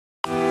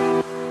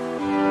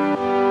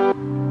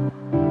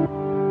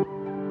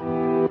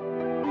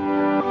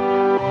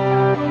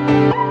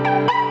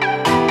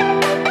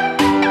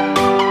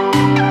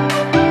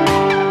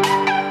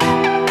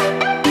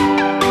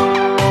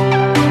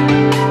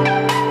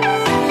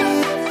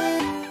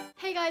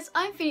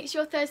it's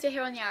your Thursday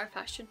here on the Arrow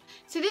Fashion.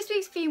 So this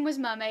week's theme was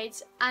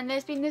mermaids, and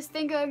there's been this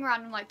thing going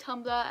around on like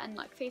Tumblr and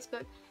like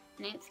Facebook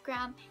and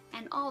Instagram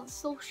and all the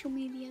social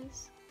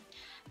medias.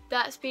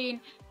 That's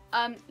been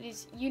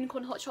this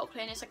unicorn hot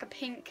chocolate, and it's like a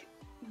pink,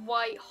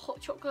 white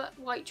hot chocolate,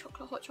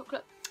 hot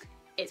chocolate.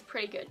 It's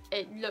pretty good.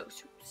 It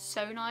looks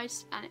so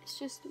nice, and it's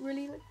just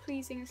really like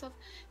pleasing and stuff.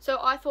 So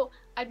I thought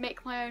I'd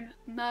make my own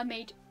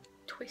mermaid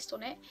twist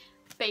on it.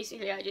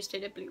 Basically, I just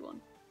did a blue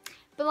one,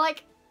 but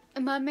like,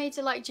 mermaids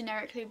are like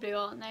generically blue,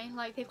 aren't they?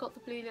 Like, they've got the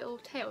blue little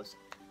tails.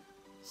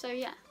 So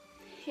yeah,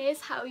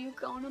 here's how you're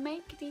gonna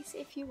make these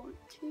if you want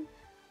to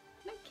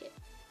make it.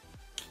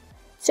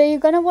 So you're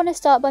going to want to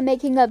start by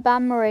making a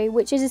bain-marie,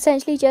 which is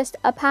essentially just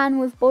a pan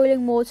with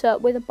boiling water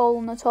with a bowl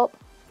on the top.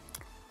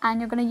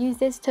 And you're going to use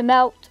this to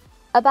melt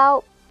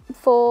about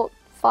 4,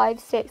 5,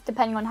 6,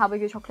 depending on how big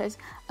your chocolate is,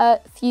 a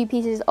few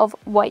pieces of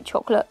white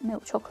chocolate,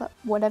 milk chocolate,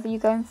 whatever you're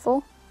going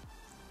for.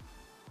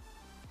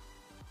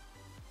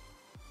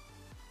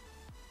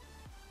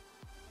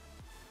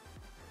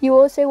 You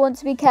also want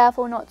to be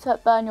careful not to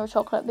burn your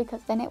chocolate,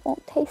 because then it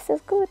won't taste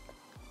as good.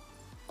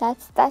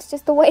 That's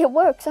just the way it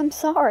works, I'm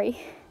sorry.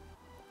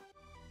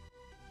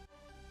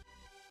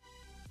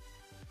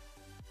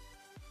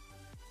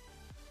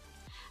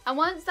 And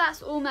once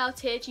that's all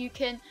melted, you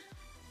don't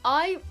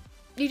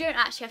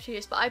actually have to do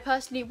this, but I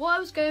personally, what I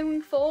was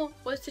going for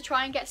was to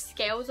try and get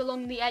scales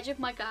along the edge of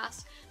my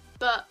glass,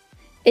 but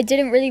it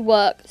didn't really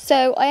work.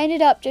 So I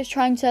ended up just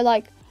trying to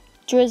like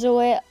drizzle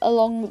it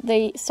along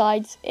the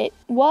sides. It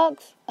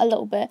worked a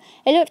little bit.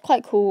 It looked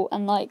quite cool,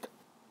 and like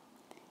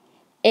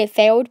it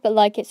failed, but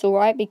like it's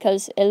alright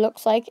because it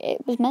looks like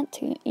it was meant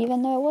to,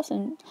 even though it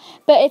wasn't.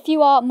 But if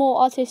you are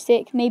more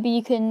artistic, maybe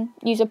you can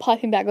use a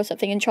piping bag or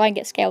something and try and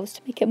get scales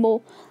to make it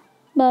more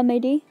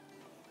mermaidy.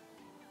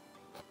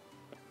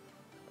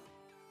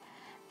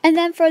 And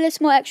then for a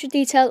little more extra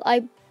detail,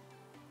 I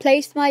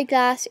placed my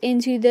glass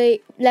into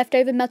the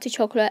leftover melted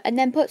chocolate and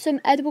then put some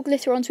edible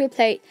glitter onto a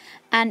plate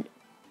and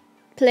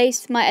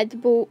placed my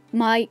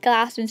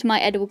glass into my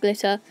edible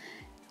glitter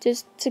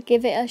just to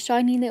give it a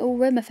shiny little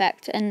rim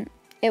effect, and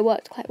it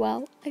worked quite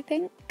well, I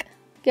think.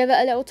 Give it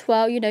a little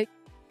twirl, you know.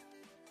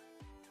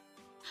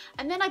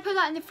 And then I put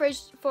that in the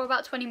fridge for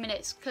about 20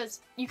 minutes,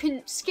 because you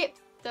can skip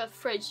the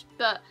fridge,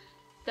 but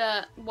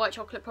the white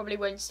chocolate probably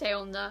won't stay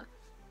on the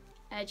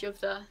edge of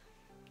the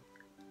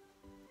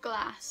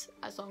glass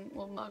as long,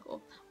 or mug or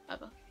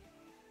whatever.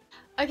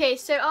 Okay,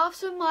 so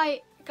after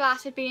my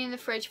glass had been in the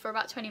fridge for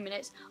about 20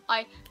 minutes,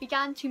 I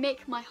began to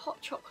make my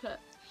hot chocolate.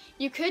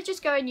 You could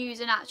just go and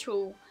use an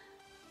actual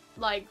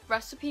like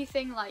recipe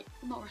thing, like,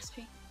 not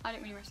recipe, I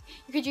don't mean recipe.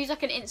 You could use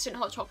like an instant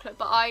hot chocolate,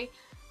 but I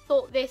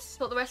thought the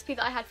recipe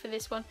that I had for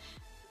this one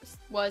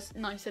was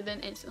nicer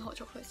than instant hot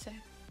chocolate.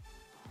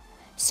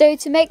 So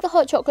to make the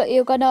hot chocolate,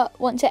 you're gonna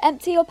want to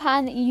empty your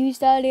pan that you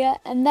used earlier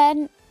and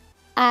then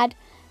add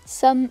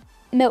some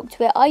milk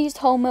to it. I used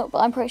whole milk, but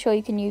I'm pretty sure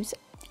you can use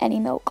any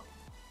milk.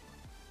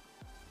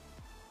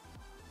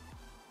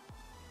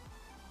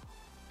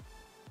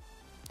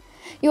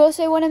 You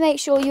also want to make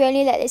sure you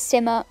only let it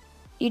simmer.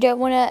 You don't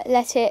want to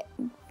let it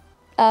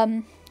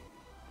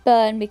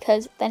burn,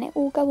 because then it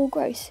will go all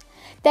gross.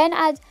 Then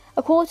add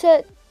a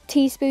 1/4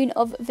 teaspoon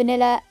of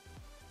vanilla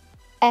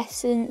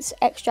essence,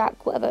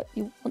 extract, whatever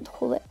you want to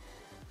call it.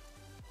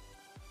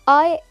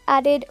 I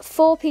added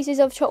 4 pieces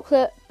of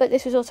chocolate, but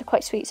this was also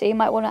quite sweet, so you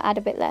might want to add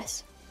a bit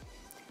less.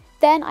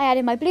 Then I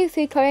added my blue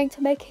food colouring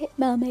to make it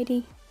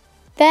mermaidy.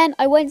 Then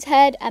I went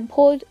ahead and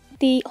poured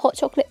the hot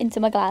chocolate into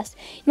my glass.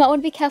 You might want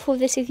to be careful with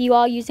this if you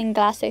are using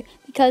glass though,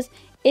 because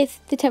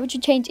if the temperature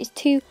change is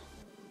too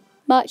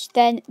much,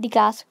 then the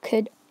glass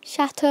could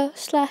shatter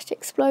 /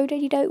 explode,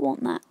 and you don't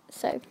want that,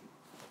 so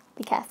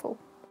be careful.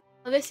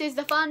 Well, this is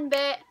the fun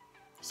bit.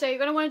 So you're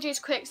going to want to do this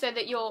quick so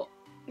that your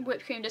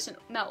whipped cream doesn't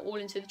melt all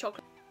into the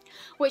chocolate,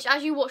 which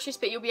as you watch this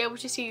bit you'll be able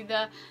to see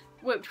the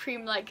whipped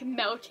cream like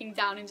melting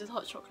down into the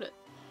hot chocolate.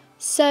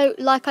 So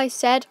like I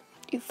said,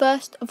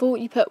 first of all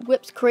you put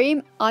whipped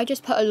cream. I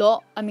just put a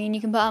lot. I mean,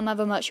 you can put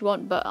however much you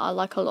want, but I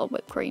like a lot of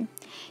whipped cream.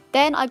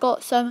 Then I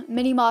got some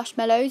mini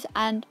marshmallows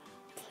and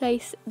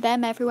placed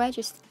them everywhere,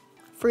 just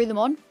threw them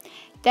on.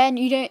 Then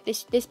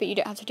this bit you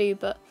don't have to do,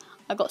 but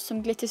I got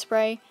some glitter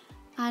spray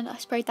and I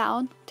sprayed that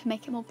on to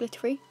make it more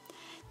glittery.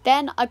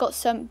 Then I got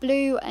some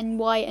blue and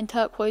white and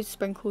turquoise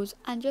sprinkles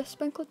and just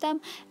sprinkled them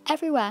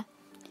everywhere.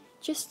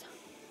 Just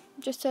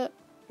to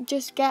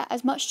get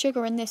as much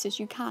sugar in this as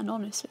you can,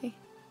 honestly.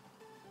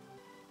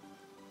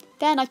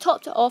 Then I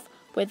topped it off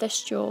with a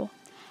straw.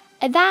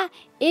 And that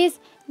is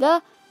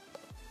the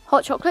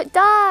hot chocolate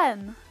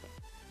done!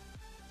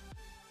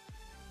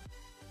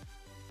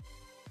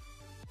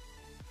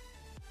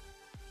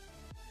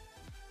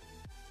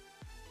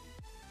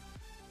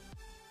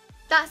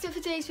 That's it for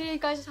today's video,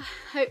 guys. I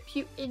hope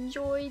you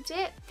enjoyed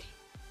it.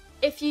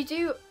 If you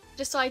do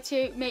decide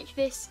to make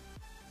this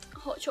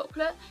hot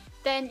chocolate,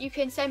 then you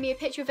can send me a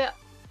picture of it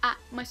at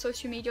my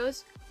social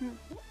medias.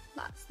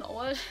 That's not a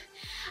word.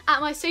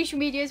 At my social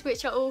medias,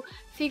 which are all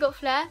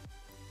phegotflare,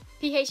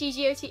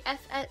 phegotflare,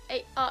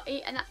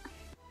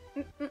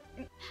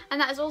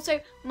 and that is also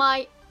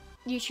my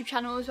YouTube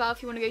channel as well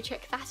if you want to go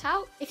check that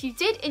out. If you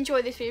did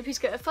enjoy this video, please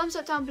give it a thumbs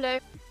up down below.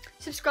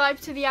 Subscribe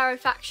to the Arrow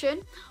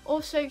faction.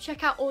 Also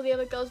check out all the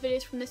other girls'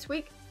 videos from this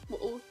week. We're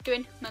all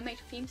doing mermaid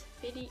themes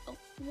video. Oh,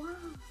 wow.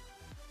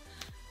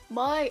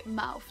 My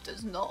mouth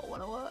does not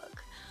want to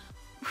work.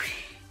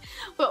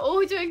 We're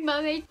all doing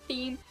mermaid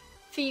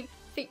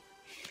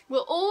We're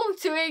all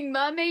doing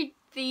mermaid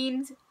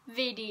themed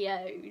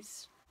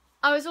videos.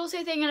 I was also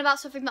thinking about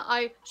something that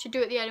I should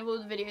do at the end of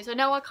all the videos. I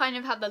know I kind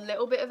of have a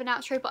little bit of an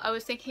outro, but I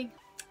was thinking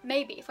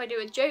maybe if I do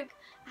a joke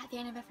at the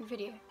end of every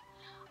video.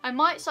 I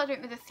might start doing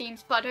it with the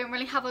themes, but I don't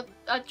really have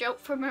a joke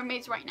for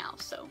mermaids right now,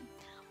 so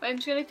I'm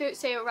just going to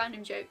say a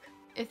random joke.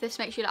 If this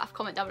makes you laugh,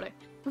 comment down below.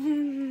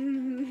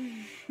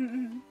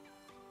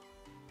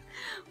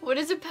 What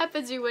does a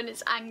pepper do when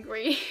it's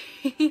angry?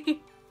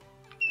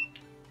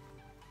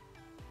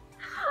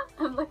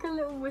 I'm like a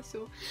little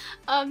whistle.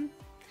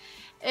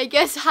 I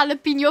guess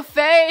jalapeno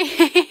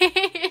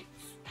face.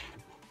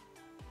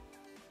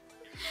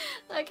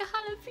 Like a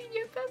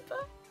jalapeno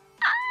pepper.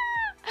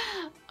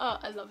 Ah! Oh,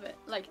 I love it.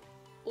 Like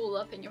all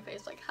up in your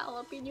face, like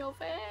jalapeno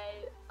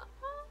face. Ah!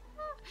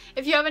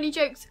 If you have any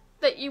jokes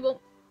that you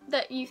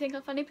think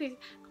are funny, please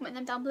comment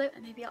them down below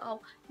and maybe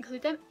I'll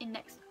include them in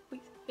next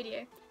week's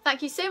video.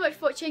 Thank you so much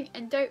for watching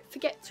and don't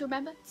forget to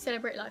remember to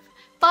celebrate life.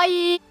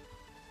 Bye!